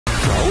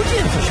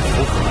件则是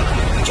符合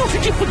的，就是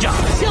这副长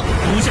相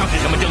不像是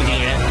什么正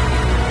经人。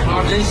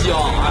他真香，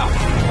哎呀！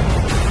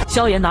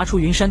萧炎拿出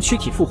云山躯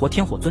体复活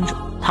天火尊者，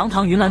堂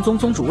堂云岚宗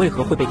宗主为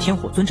何会被天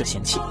火尊者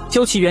嫌弃？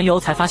究其缘由，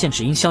才发现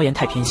只因萧炎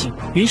太偏心。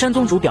云山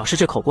宗主表示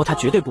这口锅他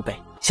绝对不背。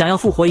想要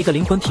复活一个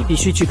灵魂体，必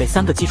须具备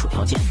3个基础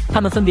条件，它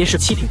们分别是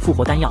7品复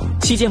活丹药、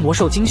7阶魔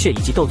兽精血以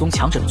及斗宗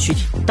强者的躯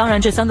体。当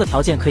然，这3个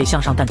条件可以向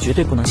上，但绝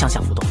对不能向下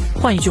浮动。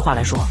换一句话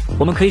来说，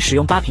我们可以使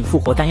用8品复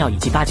活丹药以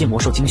及8阶魔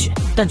兽精血，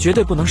但绝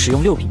对不能使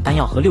用6品丹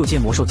药和6阶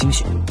魔兽精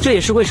血。这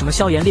也是为什么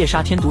萧炎猎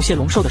杀天毒蝎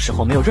龙兽的时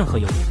候没有任何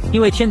犹豫，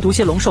因为天毒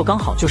蝎龙兽刚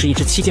好就是一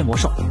只7阶魔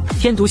兽。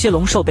天毒蝎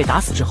龙兽被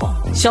打死之后，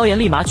萧炎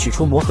立马取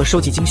出魔盒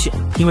收集精血，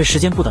因为时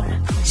间不等人，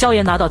萧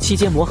炎拿到7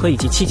阶魔盒以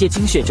及7阶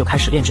精血就开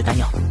始炼制丹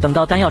药，等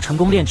到丹药成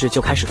功炼制就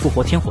开始复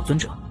活天火尊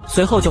者。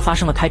随后就发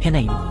生了开篇那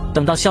一幕，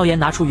等到萧炎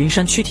拿出云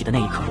山躯体的那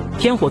一刻，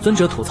天火尊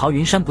者吐槽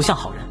云山不像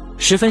好人，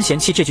十分嫌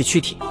弃这具躯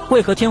体。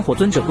为何天火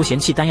尊者不嫌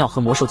弃丹药和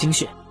魔兽精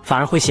血，反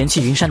而会嫌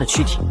弃云山的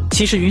躯体？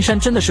其实云山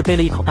真的是背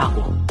了一口大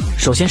锅。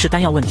首先是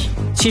丹药问题，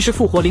其实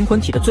复活灵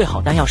魂体的最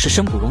好丹药是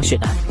深骨溶血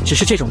丹，只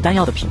是这种丹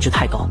药的品质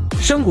太高。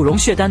深骨溶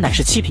血丹乃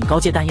是7品高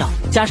阶丹药，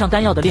加上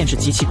丹药的炼制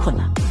极其困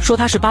难，说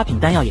它是8品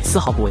丹药也丝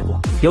毫不为过。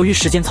由于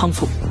时间仓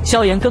促，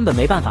萧炎根本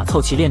没办法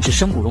凑齐炼制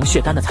深骨溶血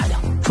丹的材料。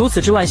除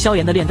此之外，萧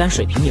炎的炼丹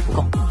水平也不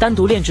够，单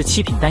独炼制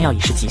7品丹药已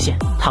是极限。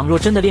倘若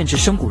真的炼制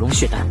深骨溶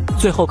血丹，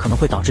最后可能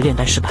会导致炼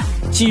丹失败。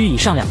基于以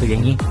上2个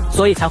原因，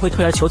所以才会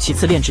退而求其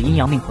次炼制阴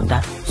阳命魂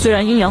丹。虽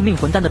然阴阳命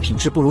魂丹的品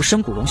质不如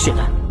深骨溶血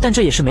丹，但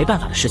这也是没办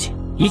法的事情。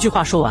一句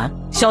话说完，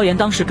萧炎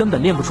当时根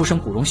本炼不出深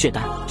骨溶血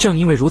丹，正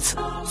因为如此，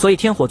所以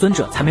天火尊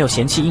者才没有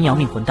嫌弃阴阳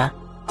命魂丹。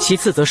其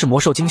次则是魔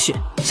兽精血，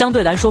相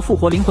对来说复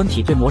活灵魂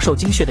体对魔兽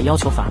精血的要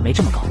求反而没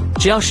这么高，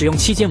只要使用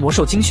7阶魔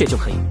兽精血就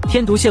可以。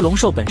天毒蝎龙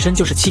兽本身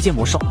就是7阶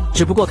魔兽，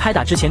只不过开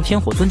打之前天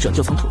火尊者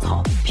就曾吐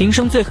槽，平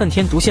生最恨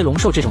天毒蝎龙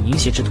兽这种淫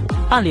邪之徒。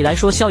按理来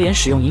说，萧炎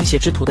使用淫邪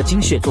之徒的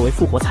精血作为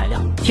复活材料，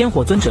天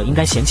火尊者应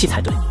该嫌弃才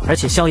对。而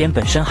且萧炎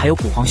本身还有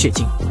古黄血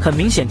精，很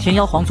明显天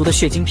妖皇族的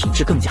血精品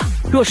质更佳，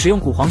若使用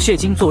古黄血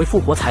精作为复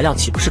活材料，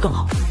岂不是更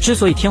好？之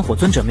所以天火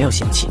尊者没有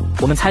嫌弃，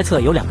我们猜测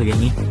有2个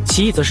原因，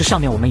其一则是上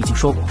面我们已经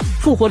说过，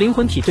复活灵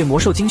魂体对魔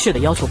兽精血的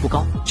要求不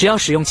高，只要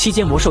使用7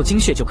阶魔兽精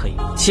血就可以。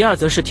其二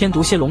则是天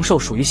毒蝎龙兽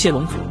属于蝎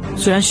龙族，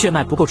虽然血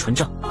脉不够纯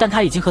正，但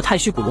它已经和太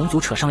虚古龙族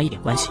扯上了一点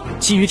关系。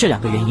基于这2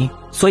个原因，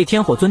所以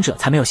天火尊者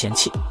才没有嫌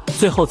弃。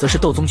最后则是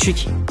斗宗躯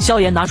体，萧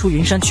炎拿出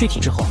云山躯体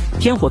之后，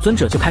天火尊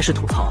者就开始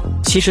吐槽。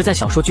其实在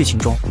小说剧情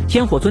中，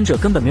天火尊者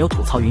根本没有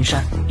吐槽云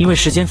山，因为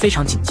时间非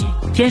常紧急，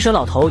天蛇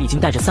老头已经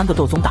带着3个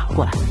斗宗打了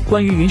过来。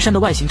关于云山的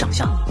外形长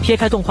相，撇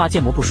开动画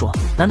建模不说，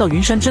难道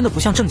云山真的不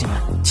像正经人？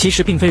其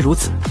实并非如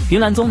此，云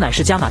岚宗乃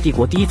是加玛帝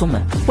国第一宗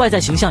门，外在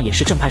形象也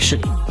是正派势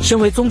力。身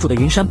为宗主的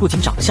云山不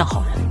仅长得像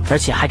好人，而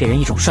且还给人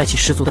一种帅气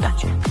十足的感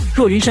觉。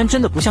若云山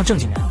真的不像正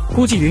经人，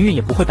估计云云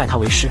也不会拜他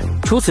为师。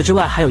除此之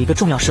外，还有一个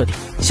重要设定，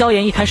萧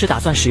炎一开始打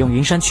算使用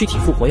云山躯体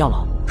复活药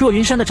老，若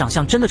云山的长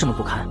相真的这么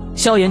不堪，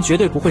萧炎绝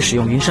对不会使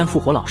用云山复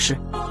活老师。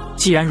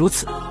既然如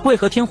此，为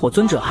何天火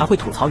尊者还会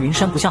吐槽云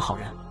山不像好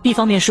人？一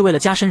方面是为了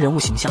加深人物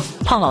形象，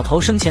胖老头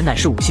生前乃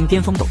是5星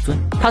巅峰斗尊，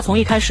他从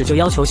一开始就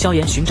要求萧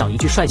炎寻找一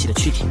具帅气的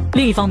躯体。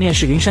另一方面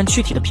是云山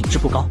躯体的品质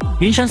不高，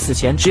云山死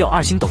前只有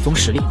2星斗宗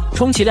实力，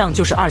充其量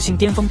就是2星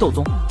巅峰斗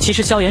宗。其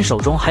实萧炎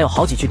手中还有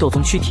好几具斗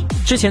宗躯体，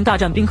之前大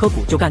战冰河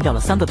谷就干掉了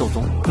3个斗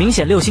宗，明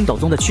显6星斗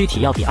宗的躯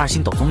体要比2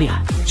星斗宗厉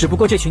害，只不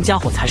过这群家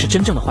伙才是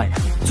真正的坏人。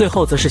最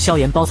后则是萧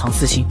炎包藏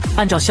私心，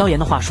按照萧炎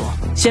的话说，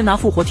先拿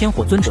复活天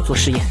火尊者做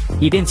试验，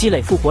以便积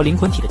累复活灵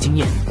魂体的经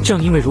验。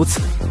正因为如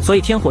此，所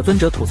以天火尊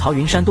者吐槽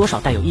云山多少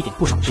带有一点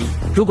不爽之意。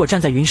如果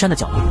站在云山的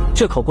角度，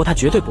这口锅他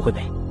绝对不会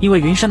背，因为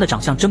云山的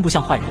长相真不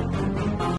像坏人。